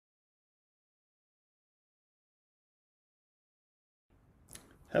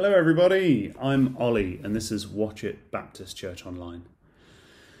Hello everybody, I'm Ollie and this is Watch It Baptist Church Online.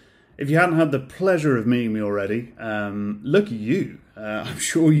 If you hadn't had the pleasure of meeting me already, look at you. I'm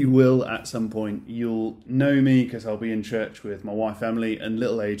sure you will at some point. You'll know me because I'll be in church with my wife Emily and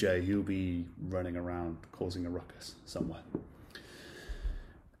little AJ, who'll be running around causing a ruckus somewhere.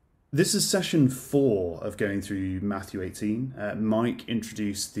 This is session 4 of going through Matthew 18. Mike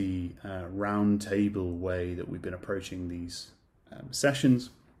introduced the round table way that we've been approaching these sessions,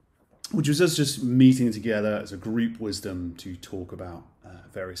 which was us just meeting together as a group wisdom to talk about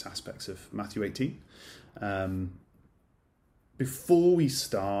various aspects of Matthew 18. Before we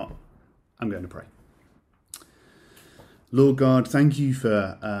start, I'm going to pray. Lord God, thank you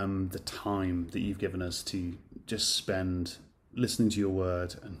for the time that you've given us to just spend listening to your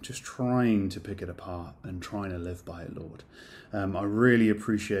word and just trying to pick it apart and trying to live by it, Lord. I really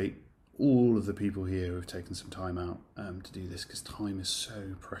appreciate all of the people here who have taken some time out to do this, because time is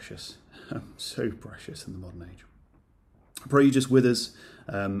so precious in the modern age. I pray you just with us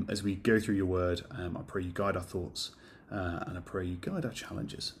as we go through your word. I pray you guide our thoughts and I pray you guide our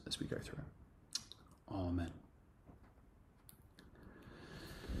challenges as we go through it. Amen.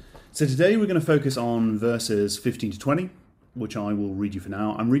 So today we're going to focus on verses 15 to 20, which I will read you for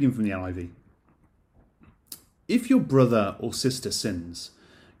now. I'm reading from the NIV. If your brother or sister sins,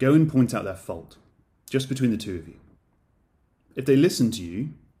 go and point out their fault, just between the two of you. If they listen to you,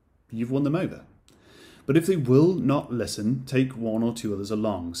 you've won them over. But if they will not listen, take one or two others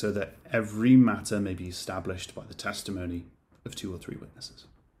along, so that every matter may be established by the testimony of 2 or 3 witnesses.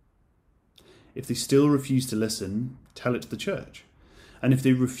 If they still refuse to listen, tell it to the church. And if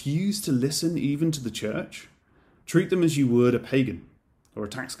they refuse to listen even to the church, treat them as you would a pagan or a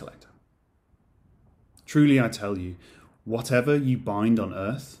tax collector. Truly I tell you, whatever you bind on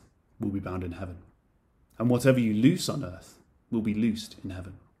earth will be bound in heaven, and whatever you loose on earth will be loosed in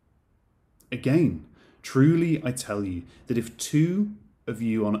heaven. Again, truly I tell you that if 2 of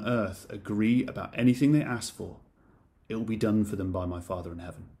you on earth agree about anything they ask for, it will be done for them by my Father in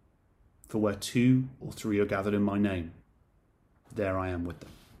heaven. For where 2 or 3 are gathered in my name, there I am with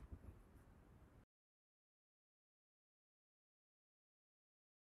them.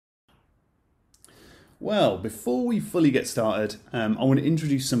 Well, before we fully get started, I want to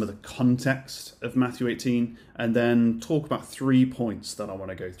introduce some of the context of Matthew 18 and then talk about 3 points that I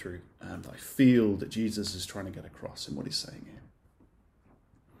want to go through that I feel that Jesus is trying to get across in what he's saying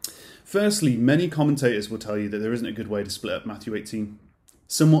here. Firstly, many commentators will tell you that there isn't a good way to split up Matthew 18.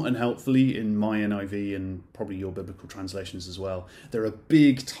 Somewhat unhelpfully in my NIV and probably your biblical translations as well, there are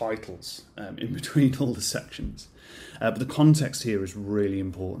big titles in between all the sections. But the context here is really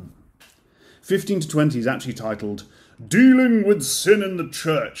important. 15 to 20 is actually titled Dealing with Sin in the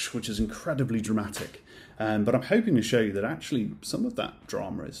Church, which is incredibly dramatic. But I'm hoping to show you that actually some of that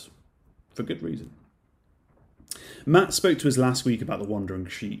drama is for good reason. Matt spoke to us last week about the wandering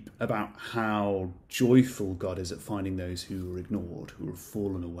sheep, about how joyful God is at finding those who are ignored, who have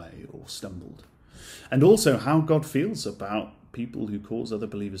fallen away or stumbled. And also how God feels about people who cause other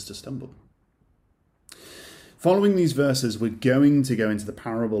believers to stumble. Following these verses, we're going to go into the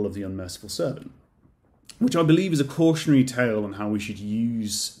parable of the unmerciful servant, which I believe is a cautionary tale on how we should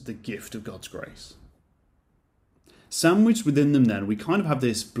use the gift of God's grace. Sandwiched within them then, we kind of have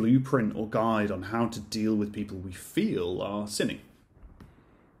this blueprint or guide on how to deal with people we feel are sinning.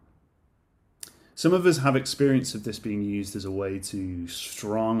 Some of us have experience of this being used as a way to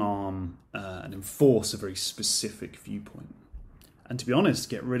strong-arm and enforce a very specific viewpoint. And to be honest,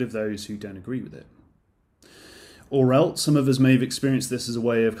 get rid of those who don't agree with it. Or else, some of us may have experienced this as a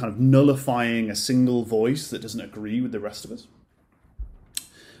way of kind of nullifying a single voice that doesn't agree with the rest of us.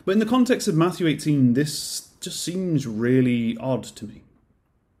 But in the context of Matthew 18, this just seems really odd to me.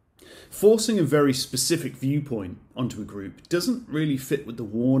 Forcing a very specific viewpoint onto a group doesn't really fit with the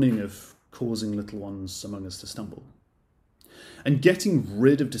warning of causing little ones among us to stumble. And getting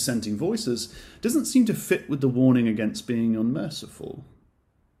rid of dissenting voices doesn't seem to fit with the warning against being unmerciful.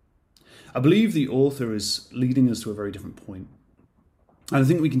 I believe the author is leading us to a very different point. And I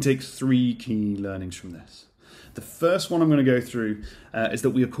think we can take 3 key learnings from this. The first one I'm going to go through is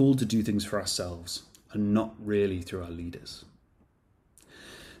that we are called to do things for ourselves and not really through our leaders.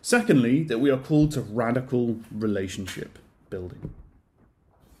 Secondly, that we are called to radical relationship building.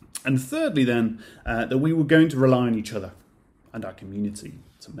 And thirdly then, that we were going to rely on each other and our community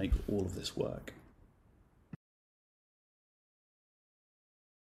to make all of this work.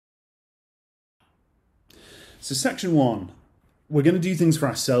 So section 1, we're going to do things for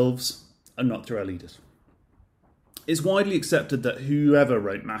ourselves and not through our leaders. It's widely accepted that whoever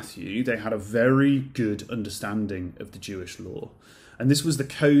wrote Matthew, they had a very good understanding of the Jewish law. And this was the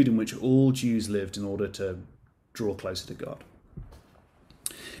code in which all Jews lived in order to draw closer to God.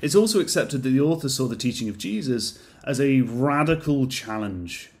 It's also accepted that the author saw the teaching of Jesus as a radical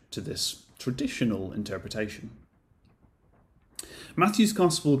challenge to this traditional interpretation. Matthew's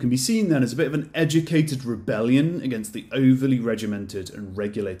Gospel can be seen then as a bit of an educated rebellion against the overly regimented and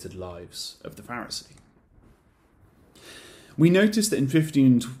regulated lives of the Pharisee. We notice that in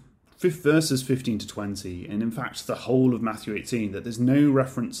verses 15 to 20, and in fact the whole of Matthew 18, that there's no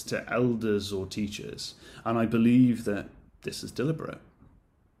reference to elders or teachers, and I believe that this is deliberate.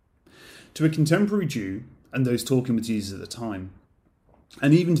 To a contemporary Jew, and those talking with Jesus at the time,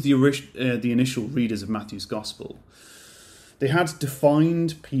 and even to the initial readers of Matthew's Gospel, they had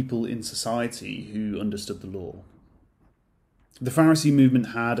defined people in society who understood the law. The Pharisee movement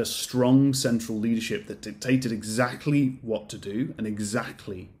had a strong central leadership that dictated exactly what to do and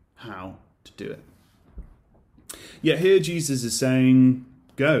exactly how to do it. Yet here Jesus is saying,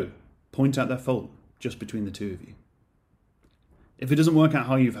 go, point out their fault, just between the two of you. If it doesn't work out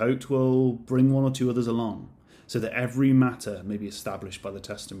how you've hoped, well, bring one or two others along, so that every matter may be established by the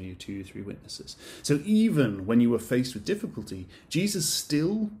testimony of 2 or 3 witnesses. So even when you are faced with difficulty, Jesus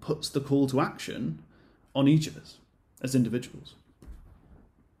still puts the call to action on each of us as individuals.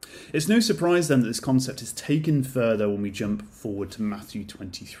 It's no surprise then that this concept is taken further when we jump forward to Matthew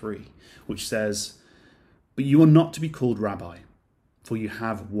 23, which says, "But you are not to be called rabbi, for you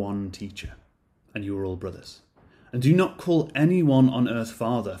have one teacher, and you are all brothers. And do not call anyone on earth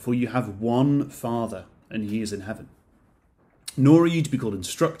father, for you have one Father, and he is in heaven. Nor are you to be called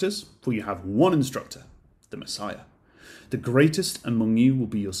instructors, for you have one instructor, the Messiah. The greatest among you will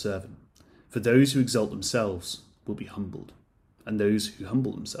be your servant. For those who exalt themselves will be humbled, and those who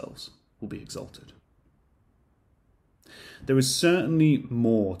humble themselves will be exalted." There is certainly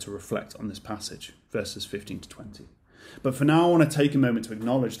more to reflect on this passage, verses 15 to 20. But for now, I want to take a moment to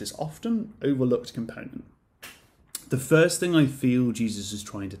acknowledge this often overlooked component. The first thing I feel Jesus is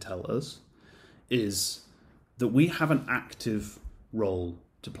trying to tell us is that we have an active role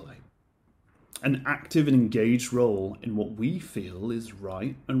to play. An active and engaged role in what we feel is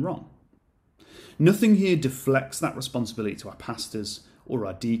right and wrong. Nothing here deflects that responsibility to our pastors or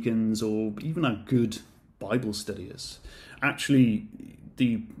our deacons or even our good Bible studiers. Actually,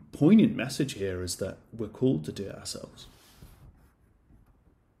 the poignant message here is that we're called to do it ourselves.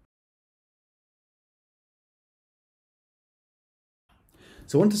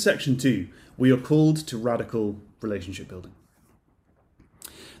 So on to section 2. We are called to radical relationship building.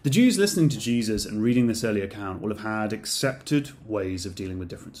 The Jews listening to Jesus and reading this early account will have had accepted ways of dealing with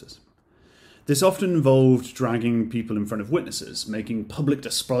differences. This often involved dragging people in front of witnesses, making public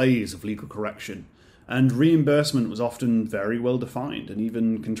displays of legal correction, and reimbursement was often very well defined and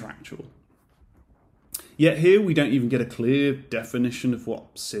even contractual. Yet here we don't even get a clear definition of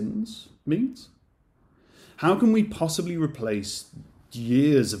what sins means. How can we possibly replace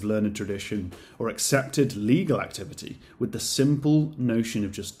years of learned tradition or accepted legal activity with the simple notion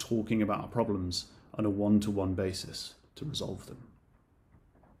of just talking about our problems on a one-to-one basis to resolve them?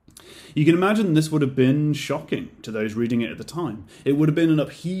 You can imagine this would have been shocking to those reading it at the time. It would have been an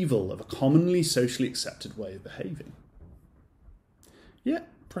upheaval of a commonly socially accepted way of behaving. Yet,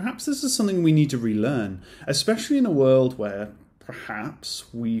 perhaps this is something we need to relearn, especially in a world where perhaps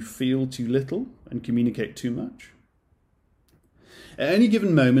we feel too little and communicate too much. At any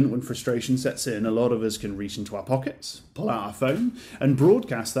given moment when frustration sets in, a lot of us can reach into our pockets, pull out our phone, and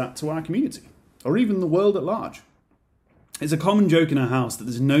broadcast that to our community, or even the world at large. It's a common joke in our house that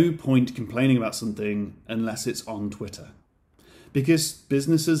there's no point complaining about something unless it's on Twitter, because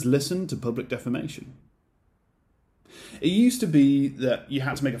businesses listen to public defamation. It used to be that you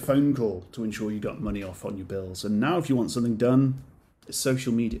had to make a phone call to ensure you got money off on your bills, and now if you want something done, it's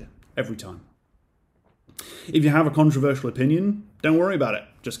social media, every time. If you have a controversial opinion, don't worry about it.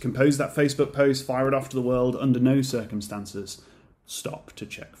 Just compose that Facebook post, fire it off to the world, under no circumstances. Stop to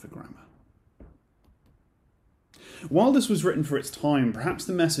check for grammar. While this was written for its time, perhaps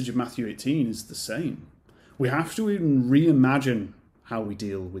the message of Matthew 18 is the same. We have to even reimagine how we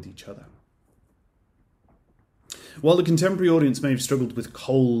deal with each other. While the contemporary audience may have struggled with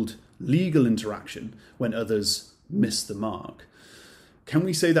cold, legal interaction when others miss the mark, can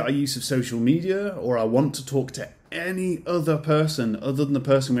we say that our use of social media or our want to talk to any other person other than the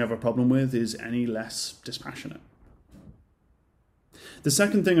person we have a problem with is any less dispassionate? The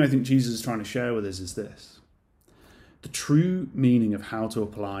second thing I think Jesus is trying to share with us is this. The true meaning of how to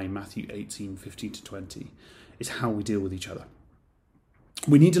apply Matthew 18, 15 to 20 is how we deal with each other.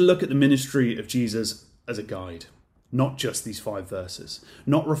 We need to look at the ministry of Jesus as a guide, not just these 5 verses,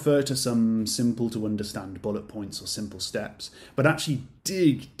 not refer to some simple to understand bullet points or simple steps, but actually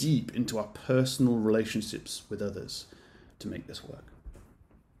dig deep into our personal relationships with others to make this work.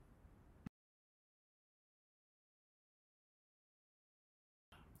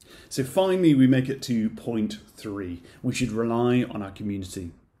 So finally, we make it to point 3. We should rely on our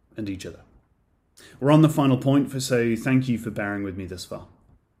community and each other. We're on the final point, so thank you for bearing with me this far.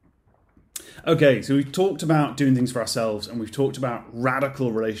 Okay, so we've talked about doing things for ourselves and we've talked about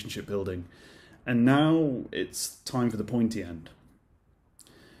radical relationship building. And now it's time for the pointy end.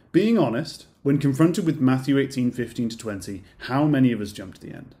 Being honest, when confronted with Matthew 18:15-20, how many of us jump to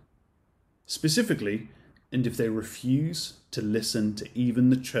the end? Specifically, and if they refuse to listen to even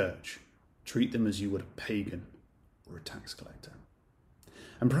the church, treat them as you would a pagan or a tax collector.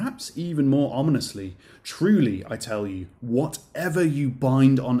 And perhaps even more ominously, truly I tell you, whatever you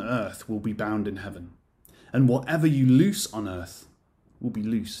bind on earth will be bound in heaven, and whatever you loose on earth will be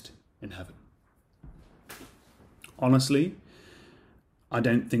loosed in heaven. Honestly, I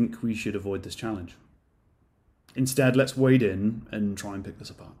don't think we should avoid this challenge. Instead, let's wade in and try and pick this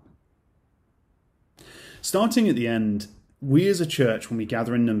apart. Starting at the end, we as a church, when we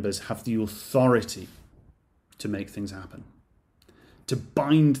gather in numbers, have the authority to make things happen, to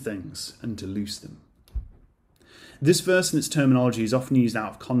bind things and to loose them. This verse and its terminology is often used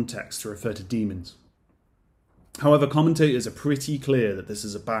out of context to refer to demons. However, commentators are pretty clear that this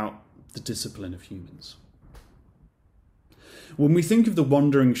is about the discipline of humans. When we think of the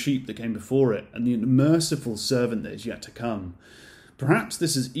wandering sheep that came before it and the merciful servant that is yet to come, perhaps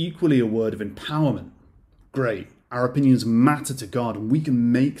this is equally a word of empowerment. Great, our opinions matter to God and we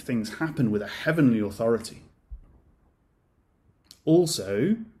can make things happen with a heavenly authority.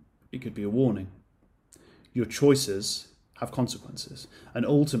 Also, it could be a warning. Your choices have consequences, and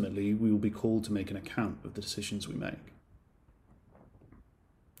ultimately we will be called to make an account of the decisions we make.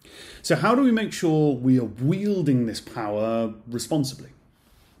 So how do we make sure we are wielding this power responsibly?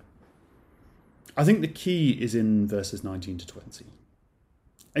 I think the key is in verses 19-20.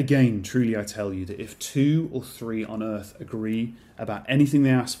 Again, truly I tell you that if 2 or 3 on earth agree about anything they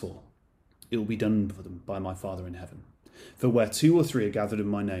ask for, it will be done for them by my Father in heaven. For where 2 or 3 are gathered in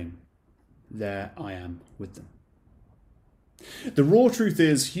my name, there I am with them. The raw truth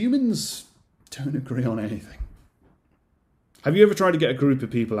is, humans don't agree on anything. Have you ever tried to get a group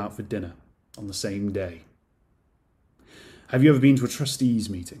of people out for dinner on the same day? Have you ever been to a trustees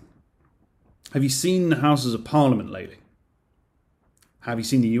meeting? Have you seen the Houses of Parliament lately? Have you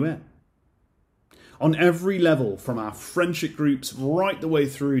seen the UN? On every level, from our friendship groups right the way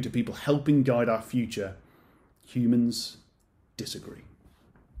through to people helping guide our future, humans disagree.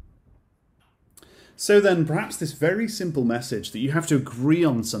 So then, perhaps this very simple message that you have to agree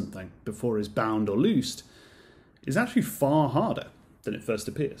on something before it's bound or loosed is actually far harder than it first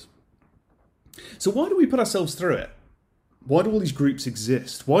appears. So why do we put ourselves through it? Why do all these groups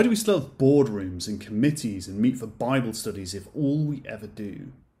exist? Why do we still have boardrooms and committees and meet for Bible studies if all we ever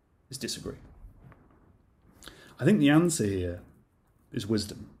do is disagree? I think the answer here is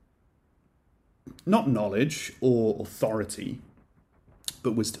wisdom. Not knowledge or authority,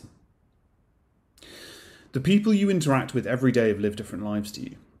 but wisdom. The people you interact with every day have lived different lives to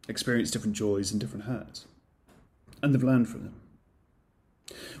you, experienced different joys and different hurts, and they've learned from them.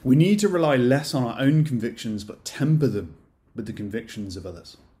 We need to rely less on our own convictions, but temper them with the convictions of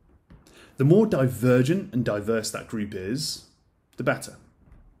others. The more divergent and diverse that group is, the better.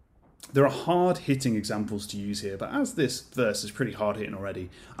 There are hard-hitting examples to use here, but as this verse is pretty hard-hitting already,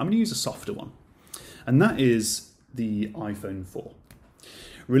 I'm going to use a softer one. And that is the iPhone 4.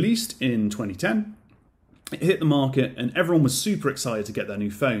 Released in 2010, it hit the market and everyone was super excited to get their new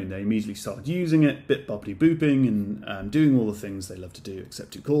phone. They immediately started using it, bit-boppity booping, and doing all the things they love to do,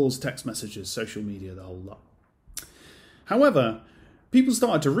 accepting calls, text messages, social media, the whole lot. However, people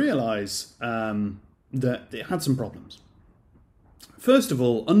started to realise that it had some problems. First of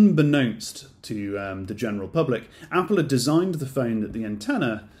all, unbeknownst to the general public, Apple had designed the phone that the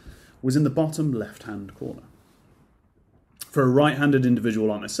antenna was in the bottom left-hand corner. For a right-handed individual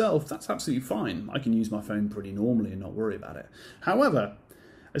like myself, that's absolutely fine. I can use my phone pretty normally and not worry about it. However,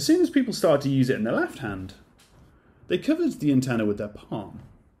 as soon as people started to use it in their left hand, they covered the antenna with their palm.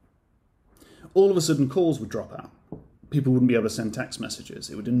 All of a sudden, calls would drop out. People wouldn't be able to send text messages.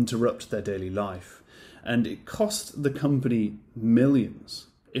 It would interrupt their daily life. And it cost the company millions,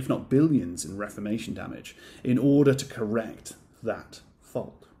 if not billions, in reformation damage in order to correct that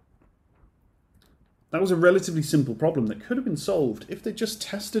fault. That was a relatively simple problem that could have been solved if they just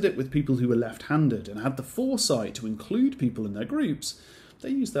tested it with people who were left-handed and had the foresight to include people in their groups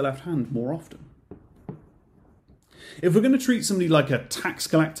that use their left hand more often. If we're going to treat somebody like a tax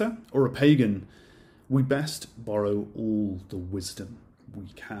collector or a pagan, we best borrow all the wisdom we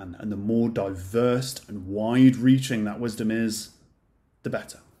can. And the more diverse and wide-reaching that wisdom is, the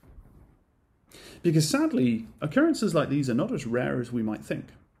better. Because sadly, occurrences like these are not as rare as we might think.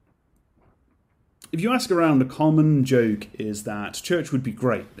 If you ask around, a common joke is that church would be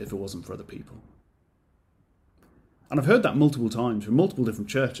great if it wasn't for other people. And I've heard that multiple times from multiple different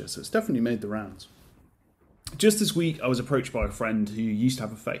churches, so it's definitely made the rounds. Just this week, I was approached by a friend who used to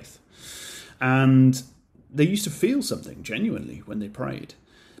have a faith. And they used to feel something genuinely when they prayed.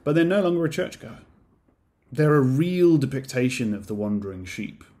 But they're no longer a churchgoer. They're a real depiction of the wandering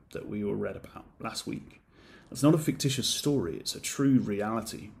sheep that we all read about last week. It's not a fictitious story, it's a true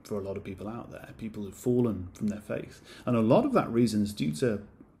reality for a lot of people out there, people who've fallen from their faith. And a lot of that reason is due to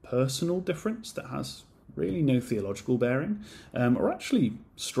personal difference that has really no theological bearing, or actually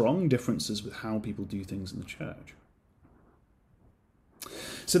strong differences with how people do things in the church.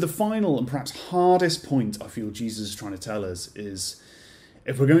 So the final and perhaps hardest point I feel Jesus is trying to tell us is,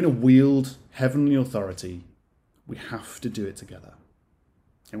 if we're going to wield heavenly authority, we have to do it together.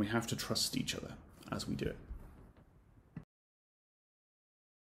 And we have to trust each other as we do it.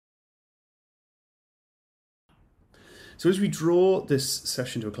 So as we draw this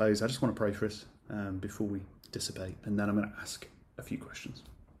session to a close, I just want to pray for us before we dissipate, and then I'm going to ask a few questions.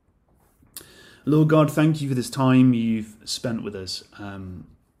 Lord God, thank you for this time you've spent with us, and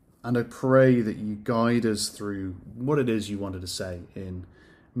I pray that you guide us through what it is you wanted to say in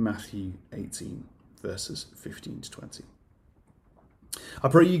Matthew 18, verses 15 to 20. I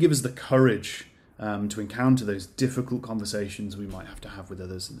pray you give us the courage to encounter those difficult conversations we might have to have with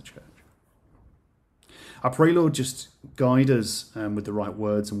others in the church. I pray, Lord, just guide us with the right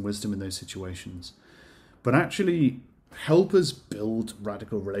words and wisdom in those situations, but actually help us build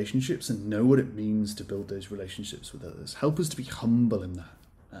radical relationships and know what it means to build those relationships with others. Help us to be humble in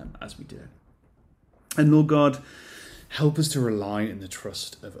that as we do it. And Lord God, help us to rely in the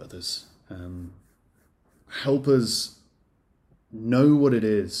trust of others. Help us know what it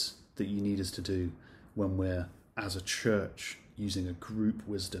is that you need us to do when we're, as a church, using a group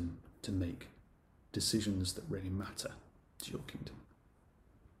wisdom to make decisions that really matter to your kingdom.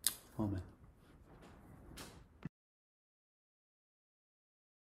 Amen.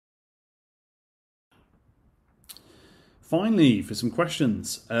 Finally, for some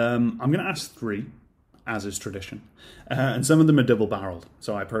questions, I'm going to ask 3, as is tradition, and some of them are double-barreled,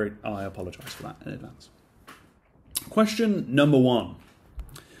 so I apologise for that in advance. Question number 1.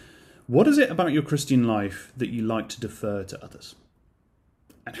 What is it about your Christian life that you like to defer to others?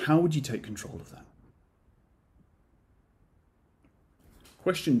 And how would you take control of that?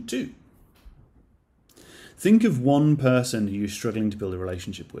 Question 2. Think of one person who you're struggling to build a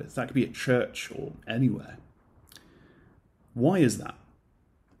relationship with. That could be at church or anywhere. Why is that?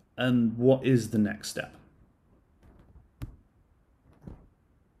 And what is the next step?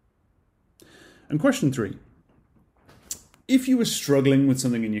 And question 3. If you were struggling with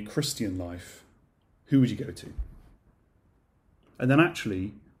something in your Christian life, who would you go to? And then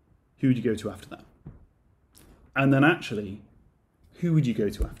actually, who would you go to after that? And then actually, who would you go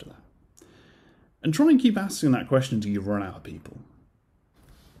to after that? And try and keep asking that question until you run out of people.